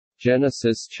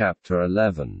Genesis chapter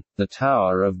 11. The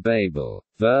Tower of Babel.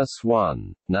 Verse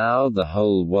 1. Now the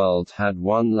whole world had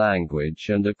one language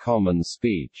and a common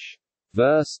speech.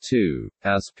 Verse 2.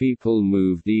 As people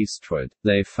moved eastward,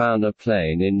 they found a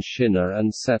plain in Shinar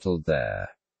and settled there.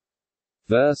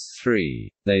 Verse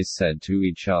 3. They said to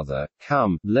each other,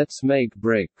 "Come, let's make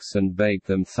bricks and bake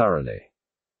them thoroughly."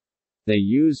 They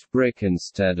used brick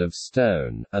instead of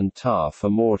stone, and tar for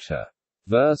mortar.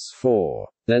 Verse 4.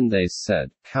 Then they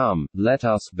said, "Come, let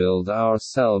us build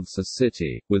ourselves a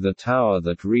city, with a tower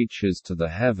that reaches to the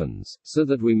heavens, so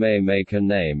that we may make a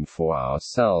name for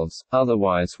ourselves,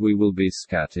 otherwise we will be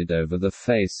scattered over the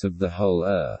face of the whole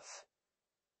earth."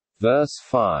 Verse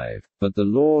 5. But the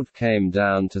Lord came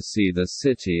down to see the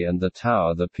city and the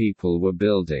tower the people were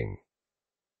building.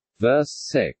 Verse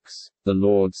 6. The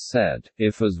Lord said,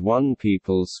 "If as one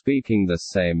people speaking the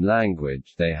same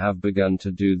language they have begun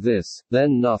to do this,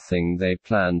 then nothing they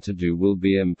plan to do will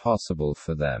be impossible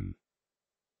for them."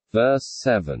 Verse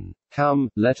 7.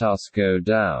 Come, let us go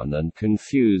down and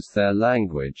confuse their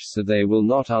language so they will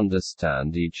not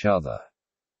understand each other.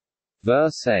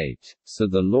 Verse 8. So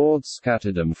the Lord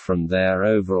scattered them from there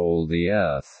over all the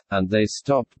earth, and they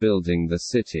stopped building the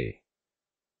city.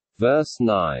 Verse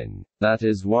 9. That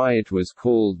is why it was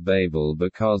called Babel,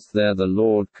 because there the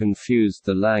Lord confused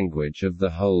the language of the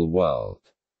whole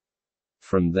world.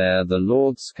 From there the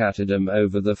Lord scattered them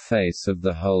over the face of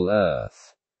the whole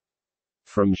earth.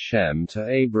 From Shem to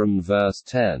Abram. Verse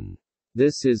 10.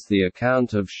 This is the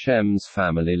account of Shem's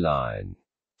family line.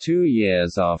 2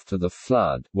 years after the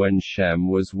flood, when Shem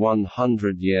was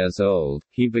 100 years old,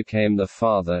 he became the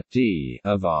father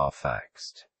of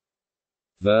Arphaxad.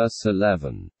 Verse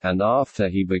 11. And after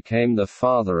he became the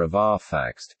father of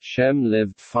Arphaxad, Shem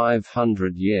lived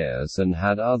 500 years and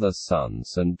had other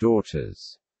sons and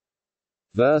daughters.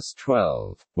 Verse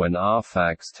 12. When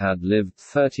Arphaxad had lived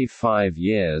 35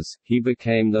 years, he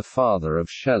became the father of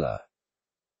Shelah.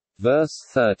 Verse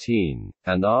 13.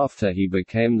 And after he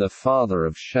became the father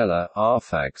of Shelah,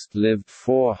 Arphaxad lived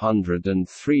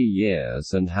 403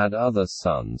 years and had other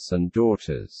sons and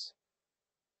daughters.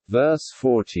 Verse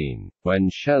 14. When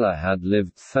Shelah had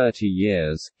lived 30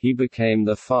 years, he became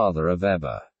the father of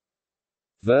Eber.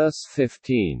 Verse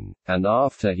 15. And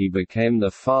after he became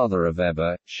the father of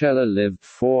Eber, Shelah lived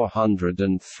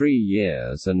 403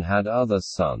 years and had other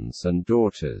sons and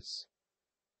daughters.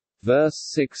 Verse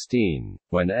 16.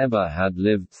 When Eber had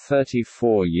lived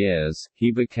 34 years,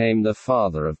 he became the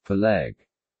father of Peleg.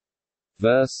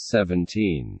 Verse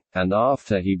 17. And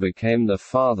after he became the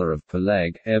father of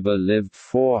Peleg, Eber lived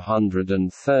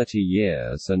 430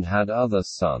 years and had other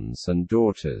sons and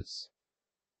daughters.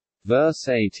 Verse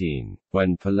 18.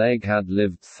 When Peleg had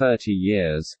lived 30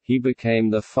 years, he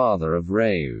became the father of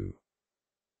Reu.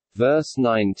 Verse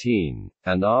 19.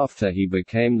 And after he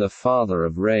became the father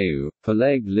of Reu,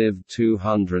 Peleg lived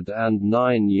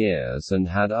 209 years and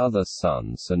had other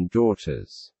sons and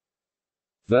daughters.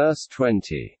 Verse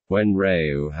 20. When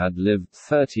Reu had lived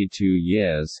 32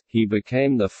 years, he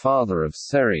became the father of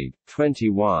Serug,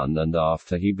 21, and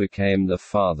after he became the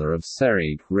father of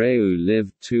Serug, Reu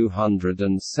lived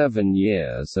 207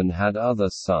 years and had other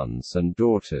sons and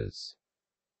daughters.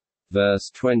 Verse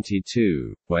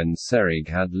 22. When Serug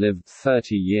had lived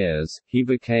 30 years, he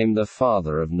became the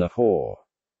father of Nahor.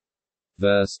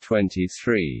 Verse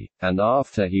 23. And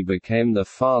after he became the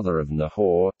father of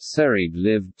Nahor, Serug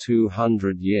lived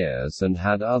 200 years and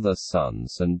had other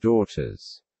sons and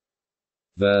daughters.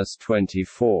 Verse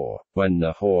 24. When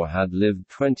Nahor had lived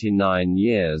 29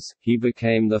 years, he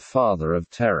became the father of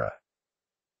Terah.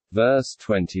 Verse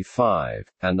 25.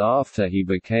 And after he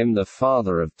became the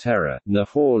father of Terah,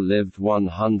 Nahor lived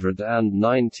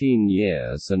 119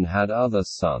 years and had other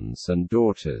sons and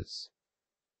daughters.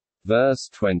 Verse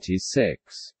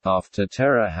 26. After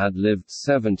Terah had lived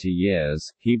 70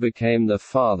 years, he became the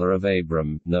father of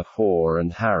Abram, Nahor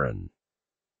and Haran.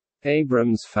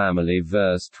 Abram's family.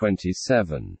 Verse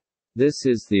 27. This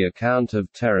is the account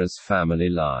of Terah's family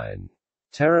line.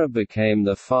 Terah became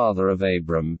the father of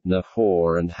Abram,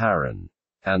 Nahor and Haran.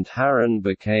 And Haran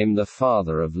became the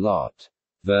father of Lot.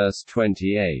 Verse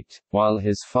 28. While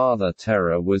his father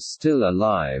Terah was still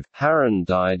alive, Haran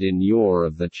died in Ur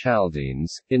of the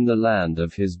Chaldeans, in the land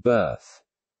of his birth.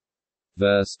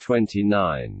 Verse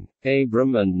 29.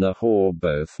 Abram and Nahor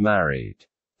both married.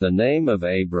 The name of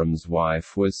Abram's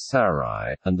wife was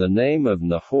Sarai, and the name of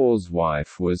Nahor's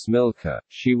wife was Milcah.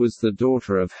 She was the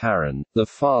daughter of Haran, the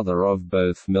father of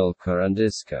both Milcah and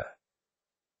Iscah.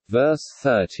 Verse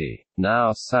 30.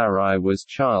 Now Sarai was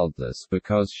childless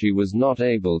because she was not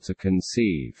able to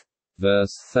conceive.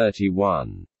 verse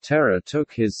 31. Terah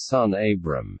took his son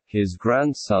Abram, his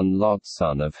grandson Lot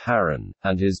son of Haran,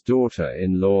 and his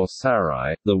daughter-in-law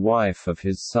Sarai, the wife of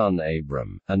his son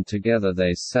Abram, and together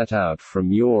they set out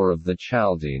from Ur of the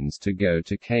Chaldeans to go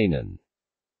to Canaan.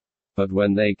 But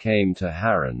when they came to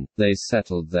Haran, they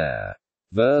settled there.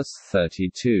 Verse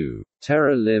 32.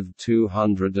 Terah lived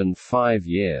 205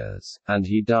 years, and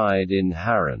he died in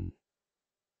Haran.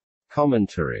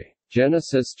 Commentary.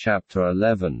 Genesis chapter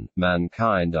 11,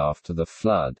 Mankind after the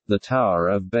flood, the Tower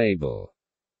of Babel.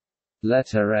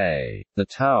 Letter A. The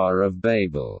Tower of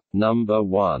Babel, number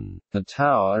 1. A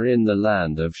tower in the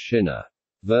land of Shinar.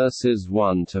 Verses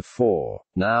 1 to 4.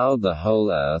 Now the whole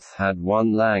earth had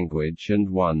one language and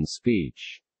one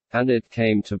speech. And it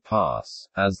came to pass,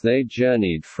 as they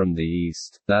journeyed from the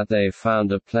east, that they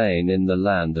found a plain in the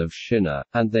land of Shinar,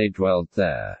 and they dwelt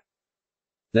there.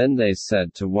 Then they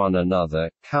said to one another,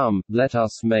 Come, let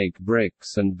us make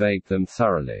bricks and bake them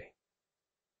thoroughly.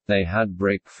 They had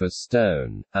brick for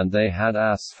stone, and they had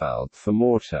asphalt for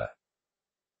mortar.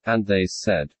 And they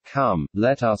said, Come,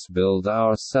 let us build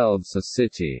ourselves a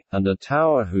city, and a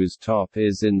tower whose top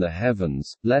is in the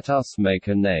heavens, let us make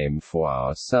a name for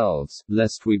ourselves,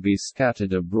 lest we be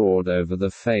scattered abroad over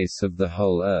the face of the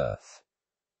whole earth.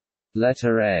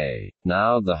 Letter A.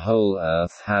 Now the whole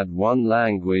earth had one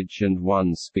language and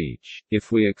one speech.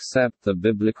 If we accept the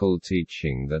biblical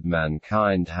teaching that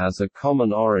mankind has a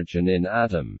common origin in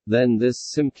Adam, then this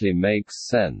simply makes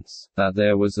sense, that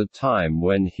there was a time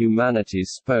when humanity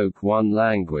spoke one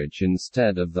language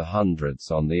instead of the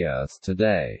hundreds on the earth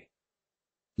today.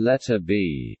 Letter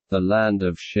B. The land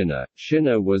of Shinar.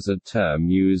 Shinar was a term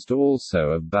used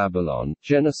also of Babylon,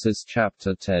 Genesis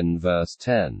chapter 10 verse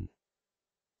 10.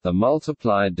 The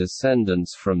multiplied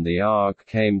descendants from the ark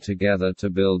came together to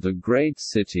build a great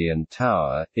city and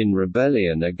tower, in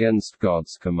rebellion against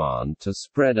God's command to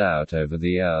spread out over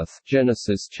the earth,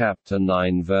 Genesis chapter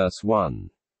 9 verse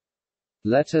 1.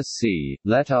 Letter C.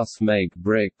 Let us make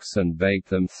bricks and bake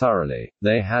them thoroughly.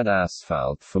 They had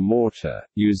asphalt for mortar.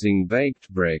 Using baked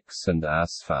bricks and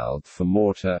asphalt for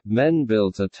mortar, men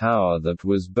built a tower that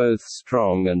was both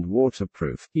strong and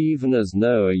waterproof, even as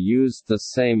Noah used the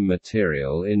same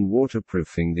material in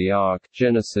waterproofing the ark,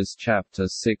 Genesis chapter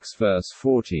 6 verse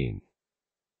 14.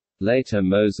 Later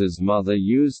Moses' mother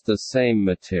used the same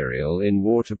material in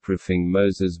waterproofing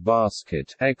Moses'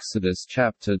 basket, Exodus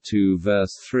chapter 2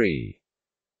 verse 3.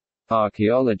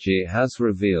 Archaeology has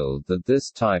revealed that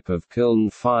this type of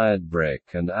kiln-fired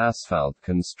brick and asphalt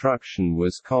construction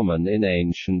was common in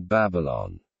ancient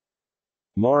Babylon.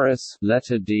 Morris,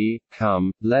 letter D.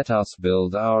 Come, let us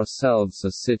build ourselves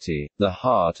a city. The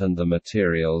heart and the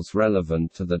materials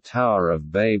relevant to the Tower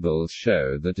of Babel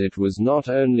show that it was not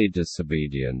only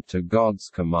disobedient to God's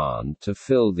command to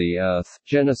fill the earth,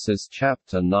 Genesis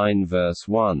chapter 9 verse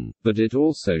 1, but it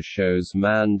also shows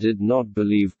man did not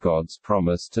believe God's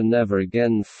promise to never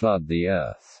again flood the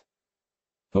earth.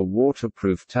 A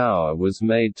waterproof tower was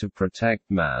made to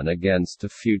protect man against a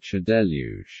future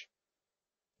deluge.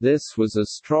 This was a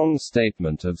strong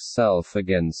statement of self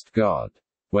against God.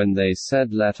 When they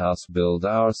said let us build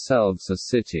ourselves a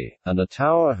city, and a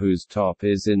tower whose top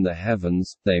is in the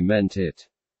heavens, they meant it.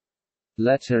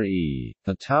 Letter E.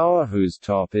 A tower whose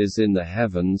top is in the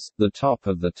heavens. The top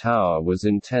of the tower was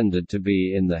intended to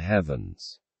be in the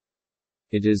heavens.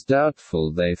 It is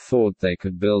doubtful they thought they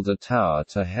could build a tower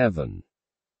to heaven.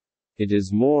 It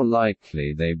is more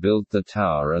likely they built the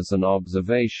tower as an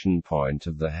observation point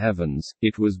of the heavens.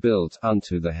 It was built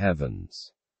unto the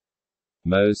heavens.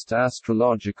 Most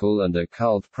astrological and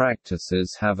occult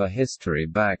practices have a history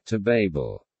back to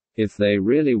Babel. If they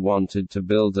really wanted to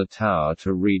build a tower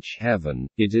to reach heaven,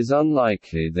 it is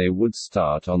unlikely they would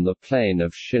start on the plain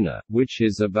of Shinar, which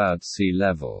is about sea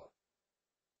level.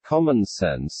 Common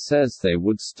sense says they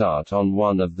would start on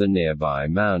one of the nearby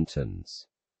mountains.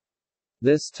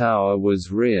 This tower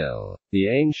was real. The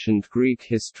ancient Greek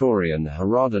historian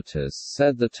Herodotus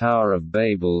said the Tower of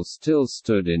Babel still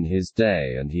stood in his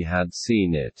day and he had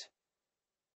seen it.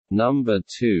 Number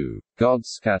 2. God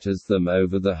scatters them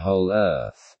over the whole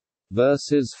earth.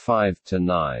 Verses 5 to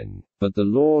 9. But the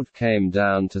Lord came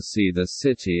down to see the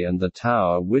city and the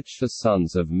tower which the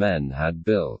sons of men had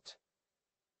built.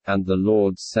 And the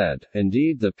Lord said,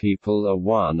 Indeed the people are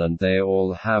one and they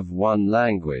all have one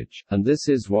language, and this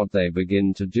is what they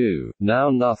begin to do. Now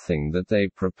nothing that they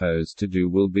propose to do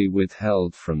will be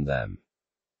withheld from them.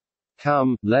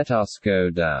 Come, let us go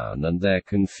down and there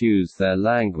confuse their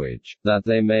language, that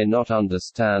they may not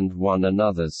understand one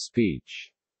another's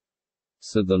speech.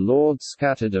 So the Lord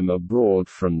scattered them abroad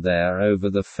from there over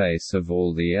the face of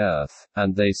all the earth,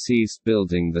 and they ceased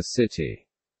building the city.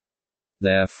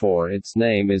 Therefore its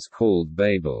name is called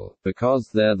Babel,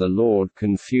 because there the Lord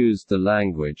confused the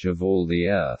language of all the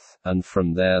earth, and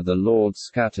from there the Lord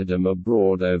scattered them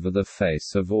abroad over the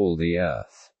face of all the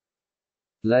earth.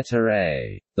 Letter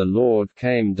A. The Lord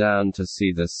came down to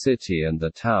see the city and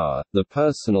the tower. The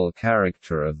personal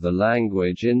character of the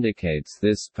language indicates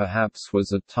this perhaps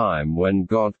was a time when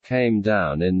God came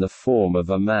down in the form of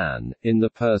a man, in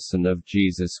the person of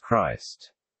Jesus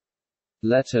Christ.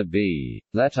 Letter B.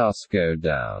 Let us go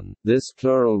down. This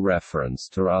plural reference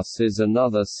to us is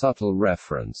another subtle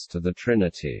reference to the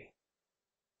Trinity.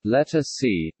 Letter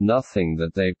C. Nothing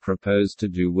that they propose to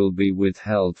do will be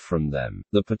withheld from them.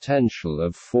 The potential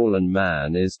of fallen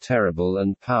man is terrible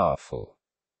and powerful.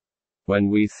 When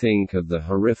we think of the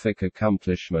horrific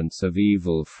accomplishments of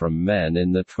evil from men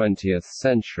in the 20th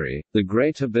century, the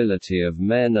great ability of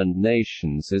men and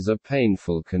nations is a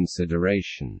painful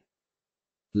consideration.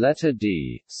 Letter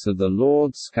D. So the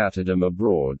Lord scattered them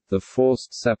abroad. The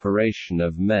forced separation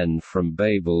of men from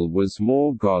Babel was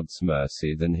more God's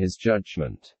mercy than his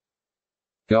judgment.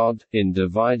 God, in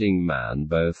dividing man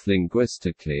both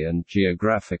linguistically and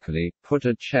geographically, put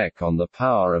a check on the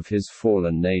power of his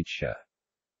fallen nature.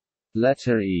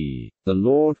 Letter E. The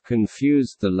Lord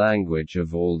confused the language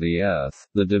of all the earth.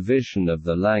 The division of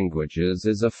the languages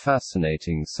is a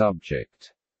fascinating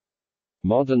subject.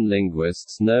 Modern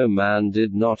linguists know man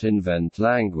did not invent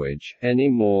language, any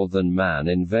more than man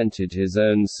invented his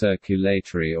own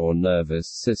circulatory or nervous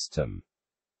system.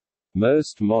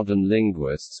 Most modern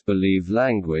linguists believe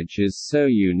language is so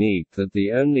unique that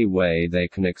the only way they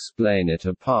can explain it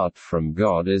apart from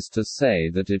God is to say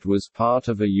that it was part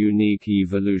of a unique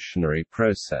evolutionary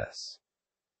process.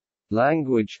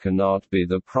 Language cannot be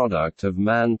the product of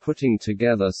man putting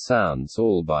together sounds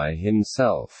all by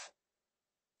himself.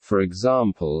 For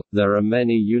example, there are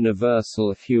many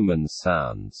universal human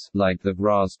sounds, like the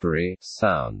raspberry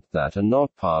sound, that are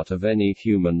not part of any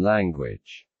human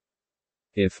language.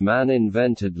 If man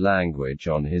invented language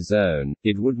on his own,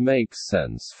 it would make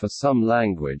sense for some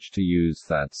language to use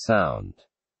that sound.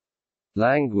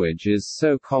 Language is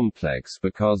so complex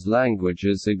because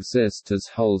languages exist as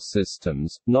whole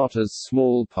systems, not as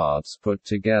small parts put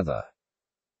together.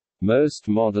 Most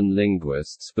modern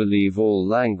linguists believe all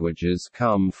languages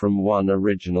come from one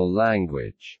original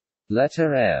language.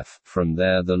 Letter F. From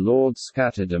there the Lord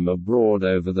scattered them abroad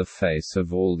over the face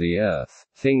of all the earth.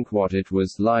 Think what it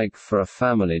was like for a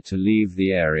family to leave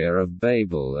the area of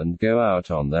Babel and go out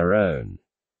on their own.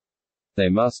 They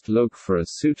must look for a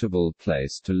suitable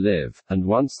place to live, and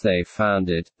once they found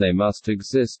it, they must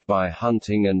exist by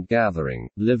hunting and gathering,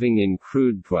 living in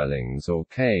crude dwellings or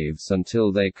caves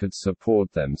until they could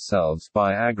support themselves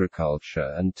by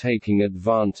agriculture and taking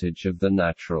advantage of the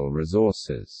natural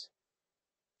resources.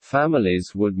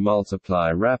 Families would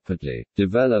multiply rapidly,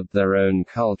 develop their own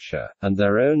culture, and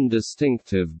their own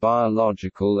distinctive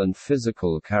biological and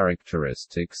physical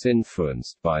characteristics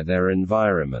influenced by their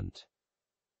environment.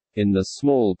 In the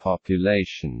small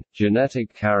population,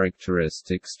 genetic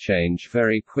characteristics change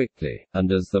very quickly,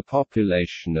 and as the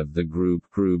population of the group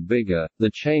grew bigger,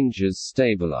 the changes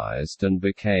stabilized and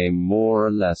became more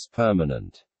or less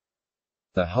permanent.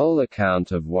 The whole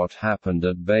account of what happened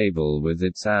at Babel with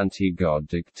its anti-God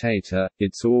dictator,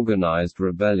 its organized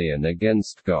rebellion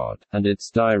against God, and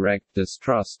its direct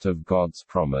distrust of God's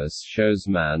promise shows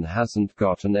man hasn't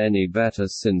gotten any better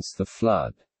since the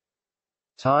flood.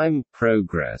 Time,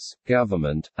 progress,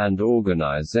 government, and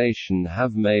organization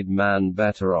have made man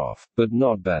better off, but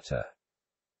not better.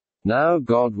 Now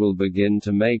God will begin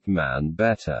to make man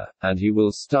better, and he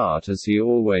will start as he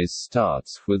always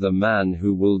starts, with a man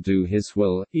who will do his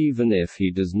will, even if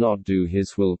he does not do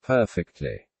his will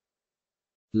perfectly.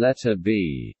 Letter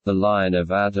B. The line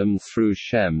of Adam through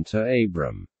Shem to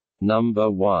Abram.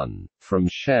 Number 1. From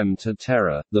Shem to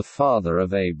Terah, the father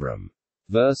of Abram.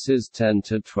 Verses 10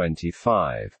 to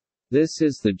 25. This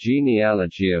is the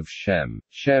genealogy of Shem.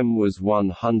 Shem was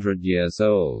 100 years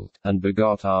old, and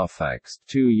begot Arphaxad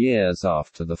 2 years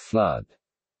after the flood.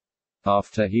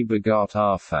 After he begot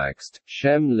Arphaxad,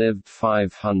 Shem lived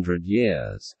 500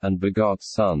 years, and begot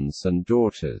sons and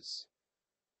daughters.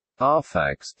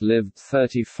 Arphaxad lived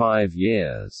 35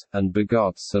 years, and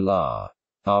begot Salah.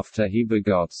 After he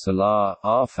begot Salah,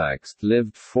 Arphaxad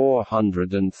lived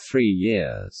 403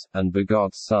 years, and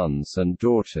begot sons and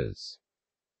daughters.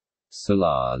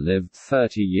 Salah lived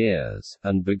 30 years,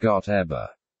 and begot Eber.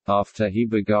 After he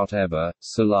begot Eber,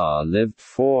 Salah lived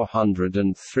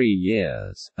 403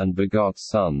 years, and begot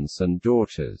sons and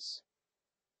daughters.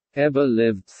 Eber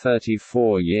lived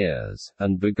 34 years,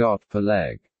 and begot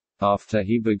Peleg. After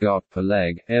he begot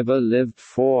Peleg, Eber lived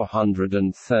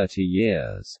 430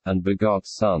 years, and begot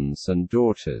sons and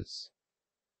daughters.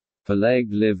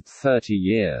 Peleg lived 30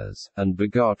 years, and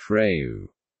begot Reu.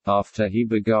 After he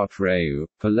begot Reu,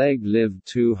 Peleg lived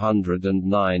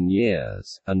 209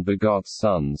 years, and begot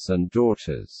sons and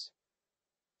daughters.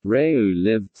 Reu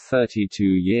lived 32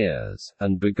 years,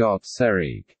 and begot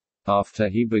Serug. After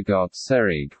he begot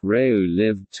Serug, Reu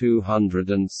lived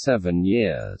 207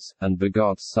 years, and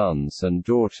begot sons and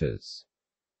daughters.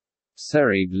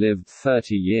 Serug lived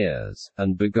 30 years,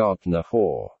 and begot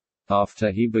Nahor. After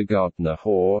he begot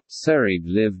Nahor, Serug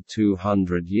lived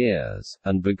 200 years,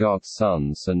 and begot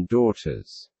sons and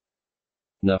daughters.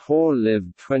 Nahor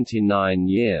lived 29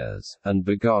 years, and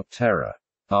begot Terah.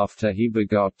 After he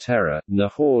begot Terah,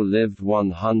 Nahor lived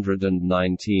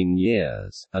 119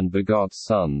 years, and begot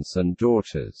sons and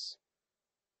daughters.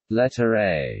 Letter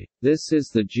A. This is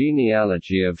the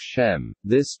genealogy of Shem.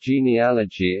 This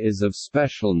genealogy is of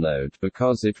special note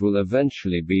because it will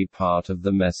eventually be part of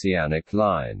the Messianic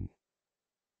line.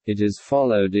 It is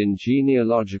followed in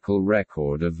genealogical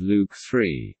record of Luke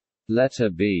 3. Letter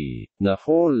B.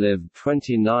 Nahor lived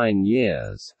 29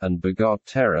 years, and begot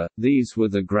Terah. These were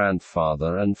the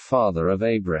grandfather and father of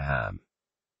Abraham.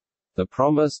 The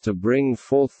promise to bring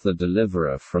forth the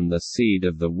deliverer from the seed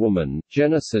of the woman,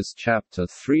 Genesis chapter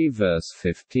 3 verse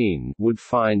 15, would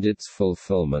find its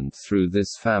fulfillment through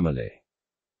this family.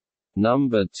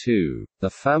 Number 2. The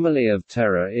family of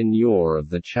Terah in Ur of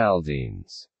the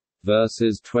Chaldeans.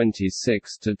 Verses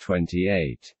 26 to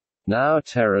 28. Now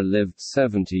Terah lived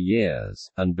 70 years,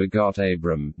 and begot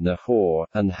Abram, Nahor,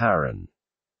 and Haran.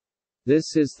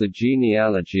 This is the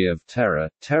genealogy of Terah.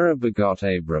 Terah begot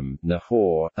Abram,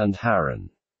 Nahor, and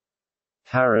Haran.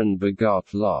 Haran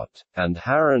begot Lot, and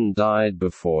Haran died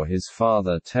before his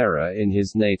father Terah in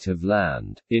his native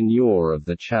land, in Ur of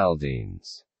the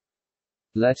Chaldeans.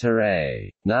 Letter A.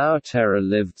 Now Terah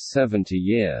lived 70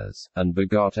 years, and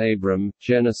begot Abram.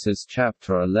 Genesis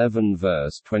chapter 11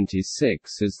 verse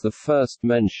 26 is the first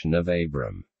mention of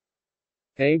Abram.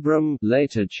 Abram,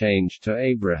 later changed to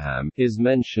Abraham, is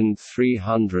mentioned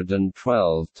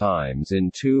 312 times in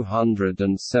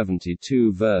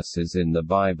 272 verses in the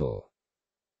Bible.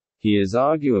 He is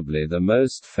arguably the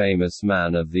most famous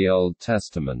man of the Old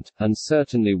Testament, and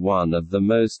certainly one of the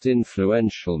most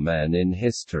influential men in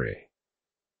history.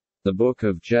 The book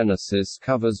of Genesis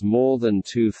covers more than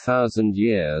 2,000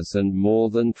 years and more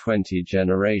than 20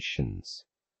 generations.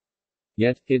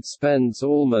 Yet, it spends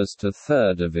almost a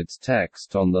third of its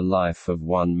text on the life of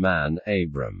one man,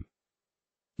 Abram.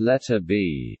 Letter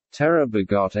B. Terah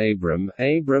begot Abram.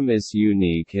 Abram is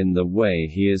unique in the way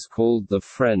he is called the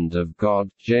friend of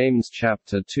God. James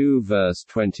chapter 2 verse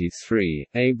 23,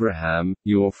 Abraham,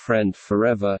 your friend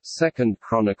forever. 2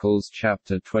 Chronicles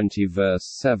chapter 20 verse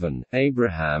 7,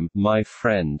 Abraham, my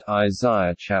friend.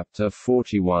 Isaiah chapter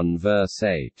 41 verse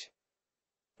 8.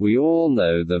 We all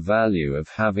know the value of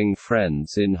having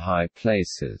friends in high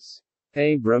places.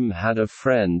 Abram had a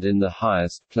friend in the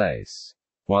highest place.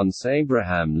 Once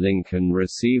Abraham Lincoln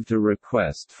received a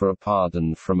request for a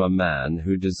pardon from a man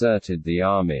who deserted the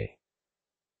army.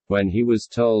 When he was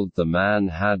told the man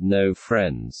had no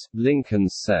friends, Lincoln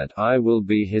said, "I will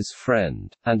be his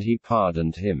friend," and he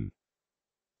pardoned him.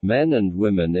 Men and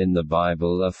women in the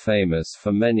Bible are famous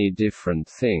for many different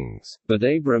things, but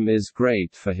Abram is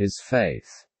great for his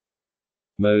faith.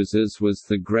 Moses was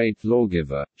the great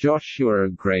lawgiver, Joshua a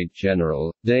great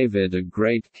general, David a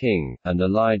great king, and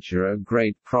Elijah a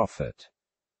great prophet.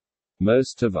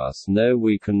 Most of us know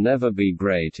we can never be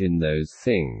great in those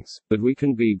things, but we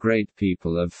can be great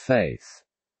people of faith.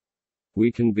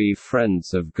 We can be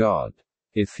friends of God.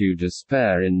 If you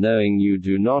despair in knowing you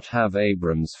do not have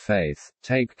Abram's faith,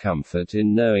 take comfort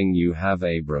in knowing you have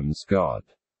Abram's God.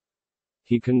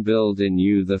 He can build in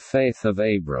you the faith of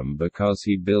Abram because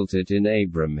he built it in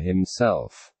Abram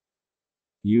himself.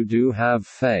 You do have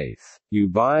faith. You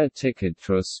buy a ticket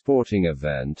to a sporting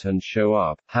event and show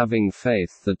up, having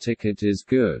faith the ticket is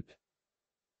good.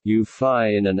 You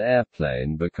fly in an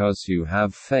airplane because you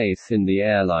have faith in the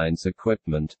airline's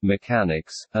equipment,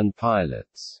 mechanics, and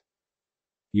pilots.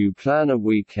 You plan a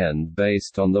weekend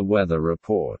based on the weather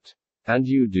report. And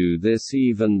you do this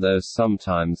even though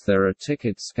sometimes there are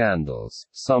ticket scandals,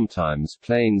 sometimes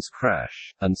planes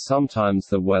crash, and sometimes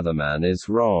the weatherman is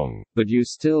wrong, but you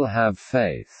still have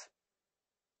faith.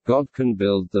 God can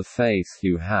build the faith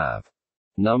you have.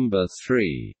 Number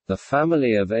 3. The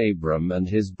family of Abram and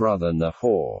his brother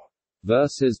Nahor.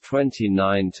 Verses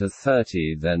 29 to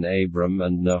 30. Then Abram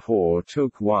and Nahor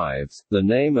took wives. The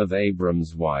name of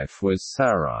Abram's wife was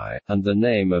Sarai, and the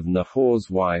name of Nahor's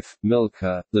wife,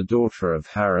 Milcah, the daughter of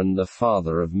Haran the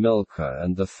father of Milcah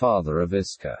and the father of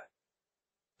Iscah.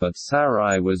 But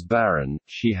Sarai was barren,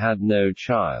 she had no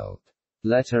child.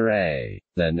 Letter A.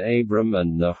 Then Abram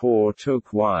and Nahor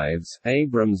took wives.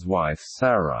 Abram's wife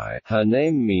Sarai, her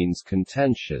name means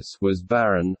contentious, was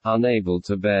barren, unable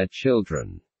to bear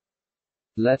children.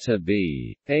 Letter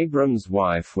B. Abram's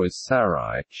wife was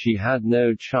Sarai, she had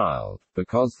no child.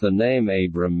 Because the name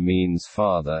Abram means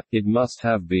father, it must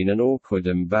have been an awkward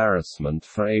embarrassment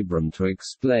for Abram to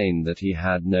explain that he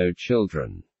had no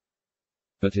children.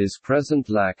 But his present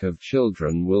lack of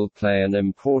children will play an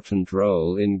important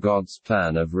role in God's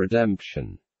plan of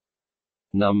redemption.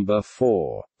 Number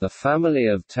 4. The family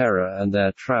of Terah and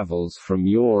their travels from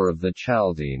Ur of the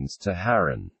Chaldeans to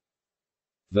Haran.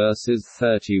 Verses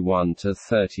 31 to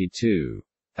 32.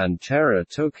 And Terah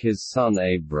took his son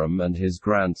Abram and his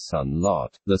grandson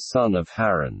Lot, the son of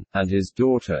Haran, and his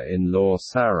daughter-in-law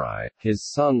Sarai, his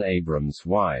son Abram's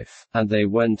wife, and they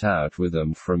went out with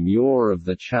them from Ur of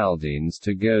the Chaldeans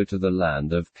to go to the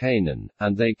land of Canaan,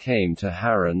 and they came to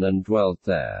Haran and dwelt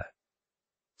there.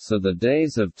 So the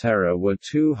days of Terah were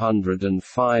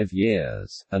 205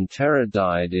 years, and Terah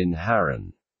died in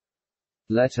Haran.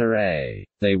 Letter A.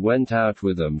 They went out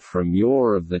with them from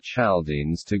Ur of the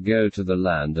Chaldeans to go to the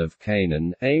land of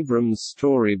Canaan. Abram's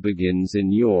story begins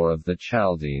in Ur of the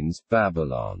Chaldeans,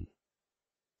 Babylon.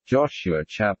 Joshua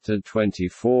chapter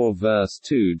 24 verse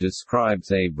 2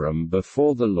 describes Abram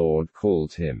before the Lord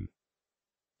called him.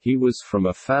 He was from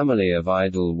a family of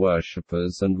idol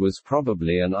worshippers and was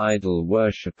probably an idol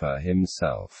worshipper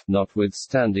himself,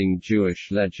 notwithstanding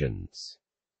Jewish legends.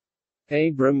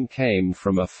 Abram came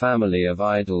from a family of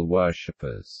idol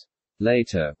worshippers.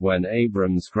 Later, when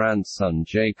Abram's grandson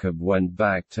Jacob went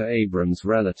back to Abram's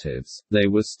relatives, they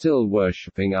were still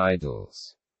worshipping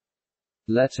idols.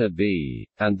 Letter B.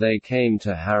 And they came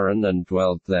to Haran and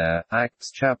dwelt there. Acts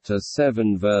chapter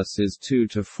 7 verses 2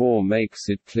 to 4 makes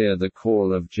it clear the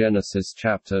call of Genesis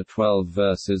chapter 12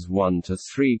 verses 1 to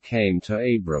 3 came to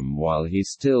Abram while he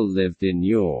still lived in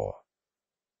Ur.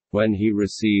 When he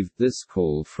received this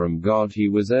call from God, he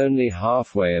was only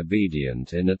halfway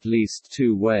obedient in at least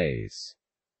two ways.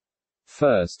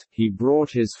 First, he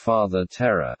brought his father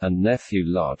Terah and nephew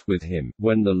Lot with him,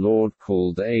 when the Lord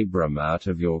called Abram out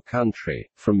of your country,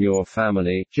 from your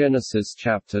family, Genesis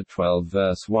chapter 12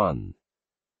 verse 1.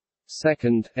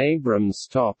 Second, Abram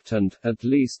stopped and, at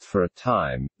least for a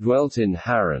time, dwelt in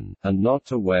Haran, and not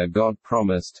to where God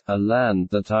promised, a land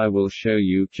that I will show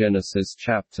you, Genesis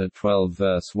chapter 12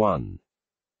 verse 1.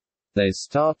 They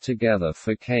start together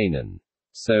for Canaan.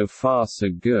 So far so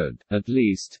good, at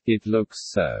least, it looks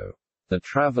so. The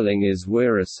traveling is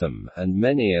wearisome, and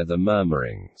many are the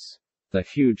murmurings. The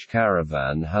huge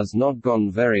caravan has not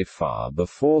gone very far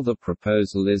before the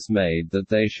proposal is made that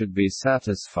they should be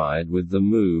satisfied with the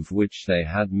move which they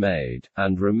had made,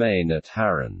 and remain at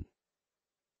Haran.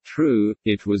 True,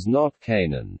 it was not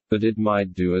Canaan, but it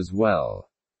might do as well.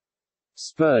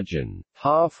 Spurgeon,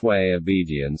 halfway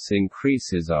obedience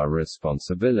increases our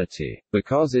responsibility,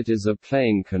 because it is a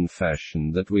plain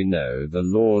confession that we know the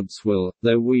Lord's will,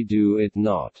 though we do it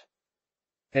not.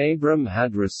 Abram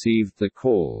had received the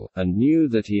call, and knew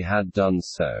that he had done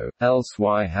so, else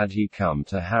why had he come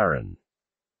to Haran?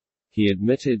 He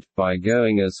admitted, by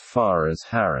going as far as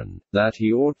Haran, that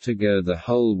he ought to go the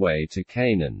whole way to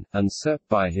Canaan, and so,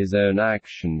 by his own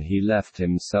action he left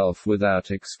himself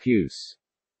without excuse.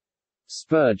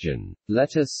 Spurgeon,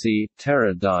 letter C.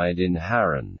 Terah died in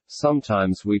Haran.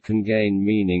 Sometimes we can gain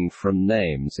meaning from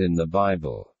names in the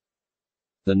Bible.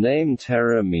 The name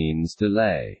Terah means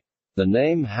delay. The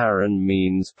name Haran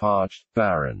means parched,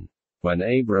 barren. When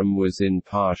Abram was in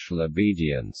partial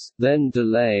obedience, then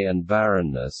delay and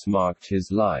barrenness marked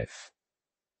his life.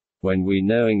 When we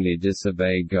knowingly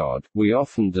disobey God, we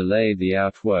often delay the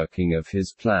outworking of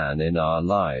His plan in our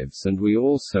lives, and we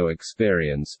also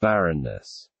experience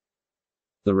barrenness.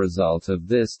 The result of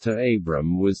this to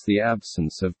Abram was the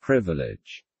absence of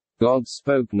privilege. God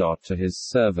spoke not to his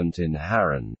servant in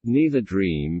Haran, neither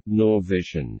dream, nor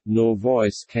vision, nor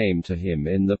voice came to him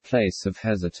in the place of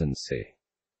hesitancy.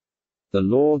 The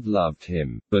Lord loved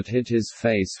him, but hid his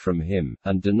face from him,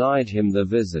 and denied him the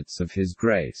visits of his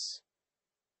grace.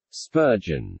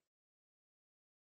 Spurgeon,